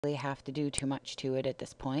really have to do too much to it at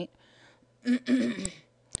this point.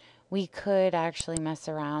 We could actually mess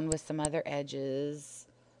around with some other edges,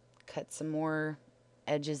 cut some more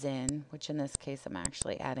edges in, which in this case I'm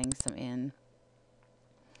actually adding some in.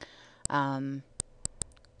 I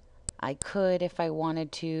could, if I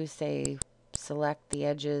wanted to, say, select the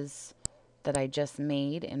edges that I just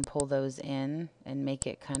made and pull those in and make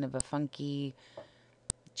it kind of a funky,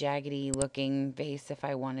 jaggedy looking vase if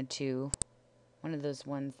I wanted to. One of those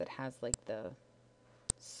ones that has like the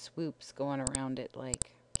swoops going around it,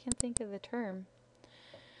 like, I can't think of the term.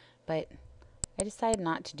 But I decided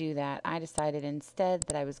not to do that. I decided instead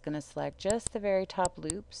that I was going to select just the very top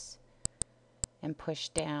loops and push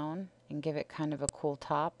down and give it kind of a cool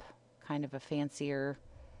top, kind of a fancier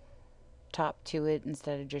top to it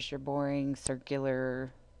instead of just your boring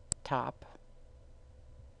circular top.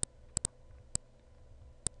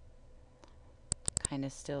 Kind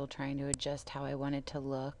of still trying to adjust how I want it to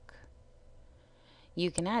look. You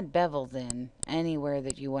can add bevels in anywhere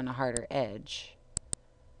that you want a harder edge.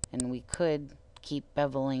 And we could keep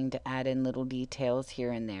beveling to add in little details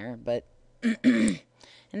here and there, but in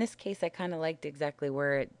this case I kind of liked exactly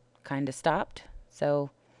where it kind of stopped,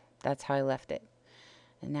 so that's how I left it.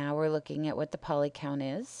 And now we're looking at what the poly count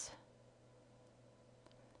is.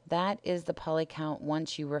 That is the poly count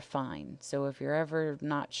once you refine. So if you're ever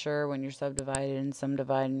not sure when you're subdividing and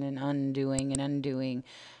subdividing and undoing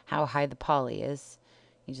how high the poly is,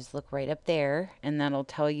 you just look right up there and that'll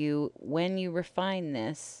tell you when you refine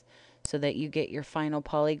this so that you get your final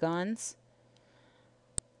polygons.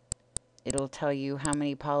 It'll tell you how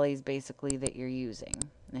many polys basically that you're using.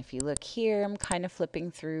 And if you look here, I'm kind of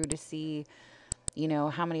flipping through to see, you know,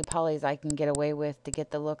 how many polys I can get away with to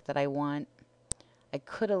get the look that I want. I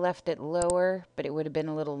could have left it lower, but it would have been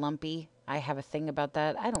a little lumpy. I have a thing about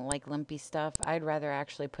that. I don't like lumpy stuff. I'd rather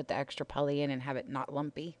actually put the extra poly in and have it not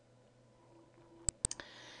lumpy.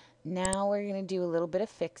 Now we're going to do a little bit of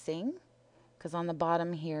fixing, because on the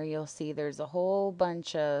bottom here you'll see there's a whole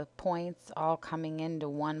bunch of points all coming into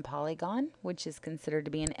one polygon, which is considered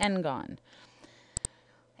to be an n-gon.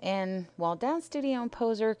 And while Dance Studio and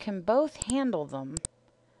Poser can both handle them,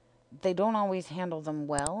 they don't always handle them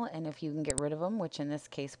well, and if you can get rid of them, which in this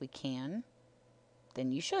case we can,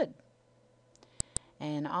 then you should.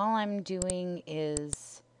 And all I'm doing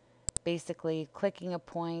is basically clicking a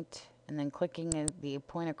point and then clicking the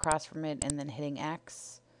point across from it and then hitting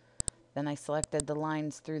X. Then I selected the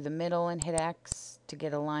lines through the middle and hit X to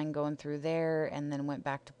get a line going through there, and then went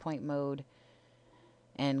back to point mode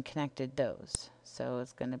and connected those. So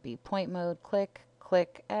it's going to be point mode, click,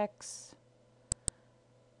 click, X,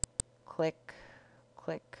 click,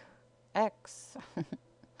 click, X.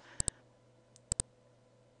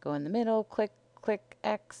 Go in the middle, click, click,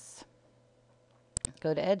 X.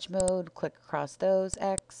 Go to edge mode, click across those,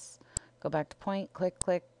 X. Go back to point, click,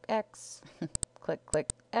 click, X. Click,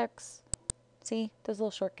 click, X. See, those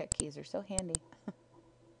little shortcut keys are so handy.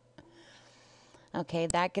 Okay,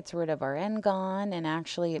 that gets rid of our n-gon, and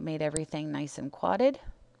actually it made everything nice and quadded.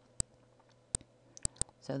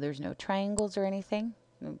 So there's no triangles or anything.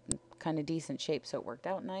 Kind of decent shape, so it worked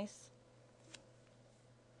out nice.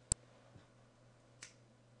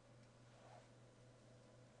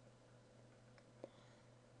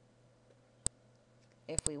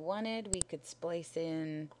 If we wanted, we could splice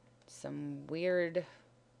in some weird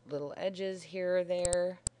little edges here or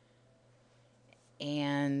there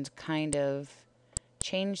and kind of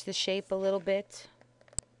change the shape a little bit.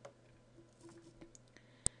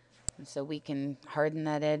 And so we can harden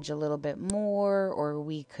that edge a little bit more, or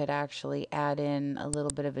we could actually add in a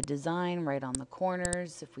little bit of a design right on the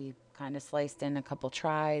corners if we kind of sliced in a couple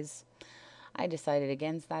tries. I decided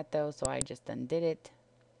against that though, so I just undid it.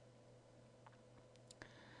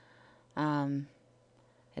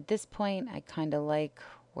 At this point, I kind of like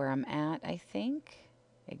where I'm at, I think.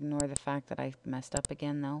 Ignore the fact that I messed up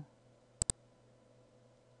again, though.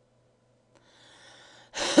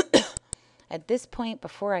 At this point,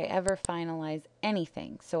 before I ever finalize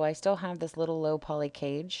anything, so I still have this little low poly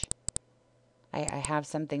cage. I have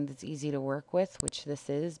something that's easy to work with, which this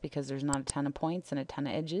is, because there's not a ton of points and a ton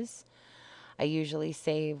of edges. I usually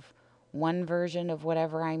save one version of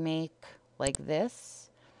whatever I make like this,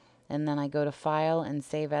 and then I go to File and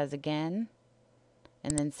Save As again,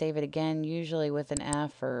 and then save it again, usually with an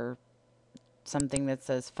F or something that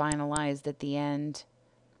says finalized at the end,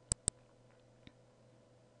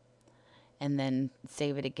 and then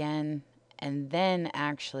save it again, and then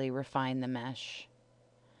actually refine the mesh.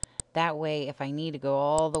 That way, if I need to go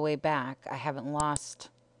all the way back, I haven't lost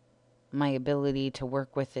my ability to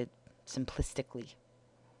work with it simplistically.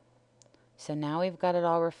 So now we've got it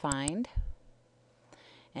all refined.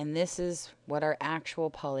 And this is what our actual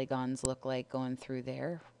polygons look like going through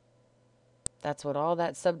there. That's what all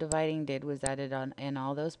that subdividing did, was added on in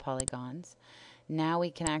all those polygons. Now we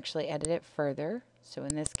can actually edit it further. So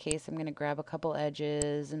in this case, I'm going to grab a couple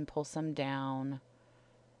edges and pull some down.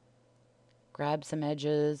 Grab some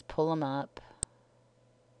edges, pull them up.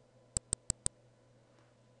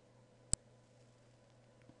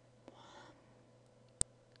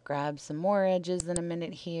 Grab some more edges in a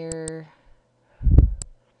minute here.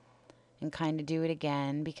 And kind of do it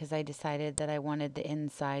again, because I decided that I wanted the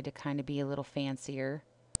inside to kind of be a little fancier.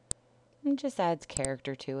 It just adds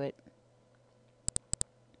character to it.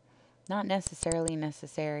 Not necessarily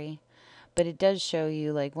necessary, but it does show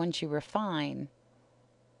you, like, once you refine,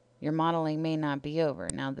 your modeling may not be over.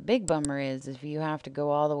 Now, the big bummer is if you have to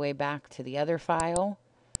go all the way back to the other file,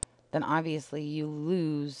 then obviously you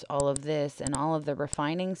lose all of this, and all of the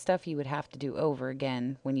refining stuff you would have to do over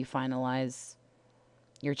again when you finalize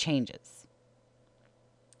your changes.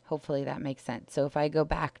 Hopefully that makes sense. So if I go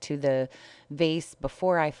back to the vase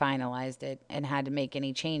before I finalized it and had to make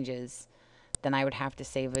any changes, then I would have to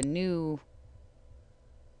save a new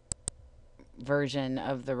version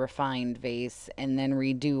of the refined vase and then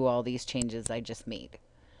redo all these changes I just made.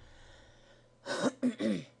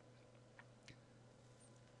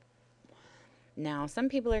 Now, some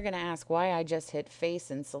people are going to ask why I just hit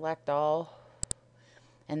face and select all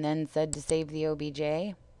and then said to save the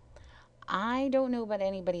OBJ. I don't know about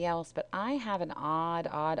anybody else, but I have an odd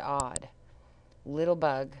little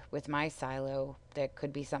bug with my silo. That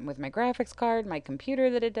could be something with my graphics card, my computer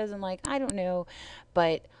that it doesn't like. I don't know.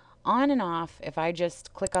 But on and off, if I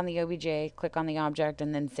just click on the OBJ, click on the object,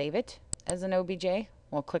 and then save it as an OBJ,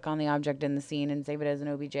 well, click on the object in the scene and save it as an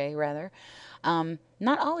OBJ, rather.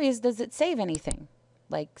 Not always does it save anything.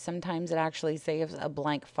 Like, sometimes it actually saves a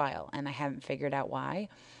blank file, and I haven't figured out why.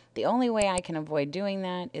 The only way I can avoid doing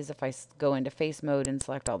that is if I go into face mode and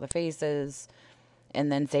select all the faces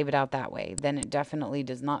and then save it out that way. Then it definitely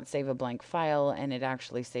does not save a blank file, and it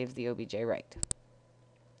actually saves the OBJ right.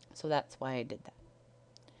 So that's why I did that.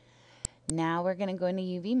 Now we're going to go into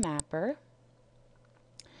UVMapper,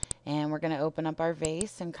 and we're going to open up our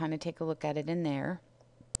vase and kind of take a look at it in there.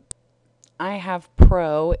 I have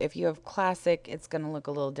Pro. If you have Classic, it's going to look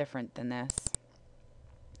a little different than this.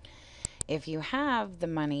 If you have the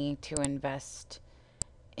money to invest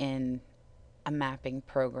in a mapping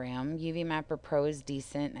program, UVMapper Pro is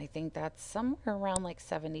decent. I think that's somewhere around like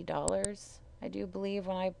 $70, I do believe,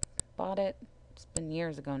 when I bought it. It's been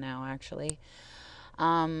years ago now, actually.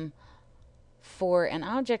 For an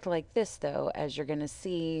object like this, though, as you're going to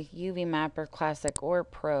see, UVMapper Classic or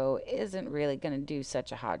Pro isn't really going to do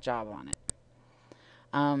such a hot job on it.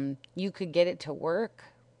 You could get it to work,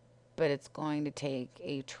 but it's going to take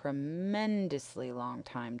a tremendously long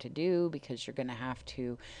time to do, because you're going to have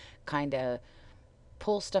to kind of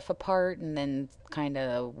pull stuff apart and then kind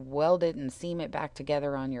of weld it and seam it back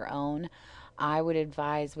together on your own. I would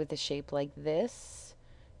advise, with a shape like this,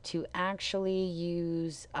 to actually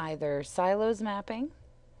use either silos mapping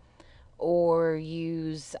or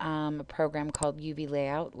use a program called UV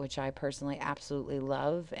Layout, which I personally absolutely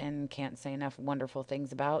love and can't say enough wonderful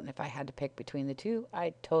things about. And if I had to pick between the two,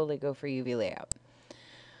 I'd totally go for UV Layout.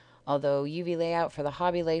 Although UV Layout for the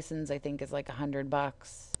hobby license, I think, is like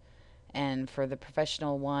 $100. And for the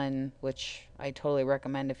professional one, which I totally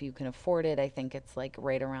recommend if you can afford it, I think it's like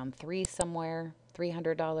right around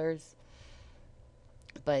 $300.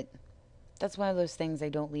 But that's one of those things I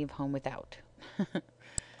don't leave home without.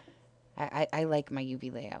 I like my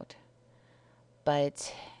UV Layout.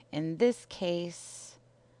 But in this case,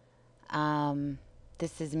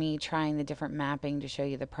 this is me trying the different mapping to show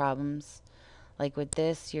you the problems. Like with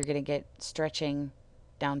this, you're going to get stretching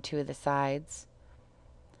down two of the sides.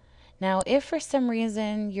 Now, if for some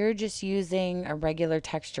reason you're just using a regular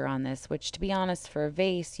texture on this, which, to be honest, for a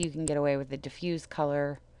vase, you can get away with a diffuse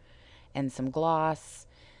color and some gloss.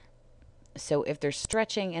 So if there's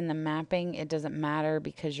stretching in the mapping, it doesn't matter,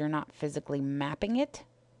 because you're not physically mapping it.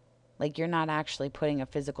 Like, you're not actually putting a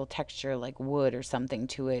physical texture like wood or something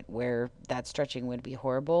to it where that stretching would be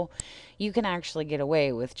horrible. You can actually get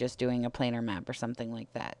away with just doing a planar map or something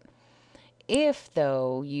like that. If,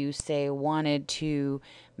 though, you, say, wanted to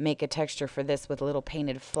make a texture for this with little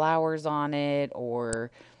painted flowers on it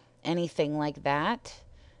or anything like that,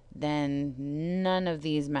 then none of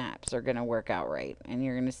these maps are going to work out right. And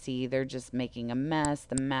you're going to see they're just making a mess.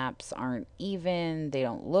 The maps aren't even. They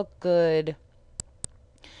don't look good.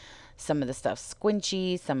 Some of the stuff's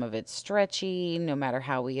squinchy. Some of it's stretchy. No matter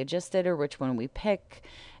how we adjust it or which one we pick,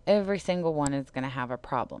 every single one is going to have a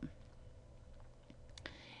problem.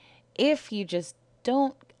 If you just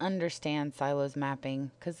don't understand silos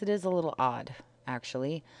mapping because it is a little odd,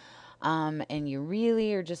 actually, and you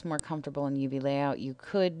really are just more comfortable in UV layout, you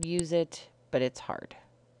could use it, but it's hard.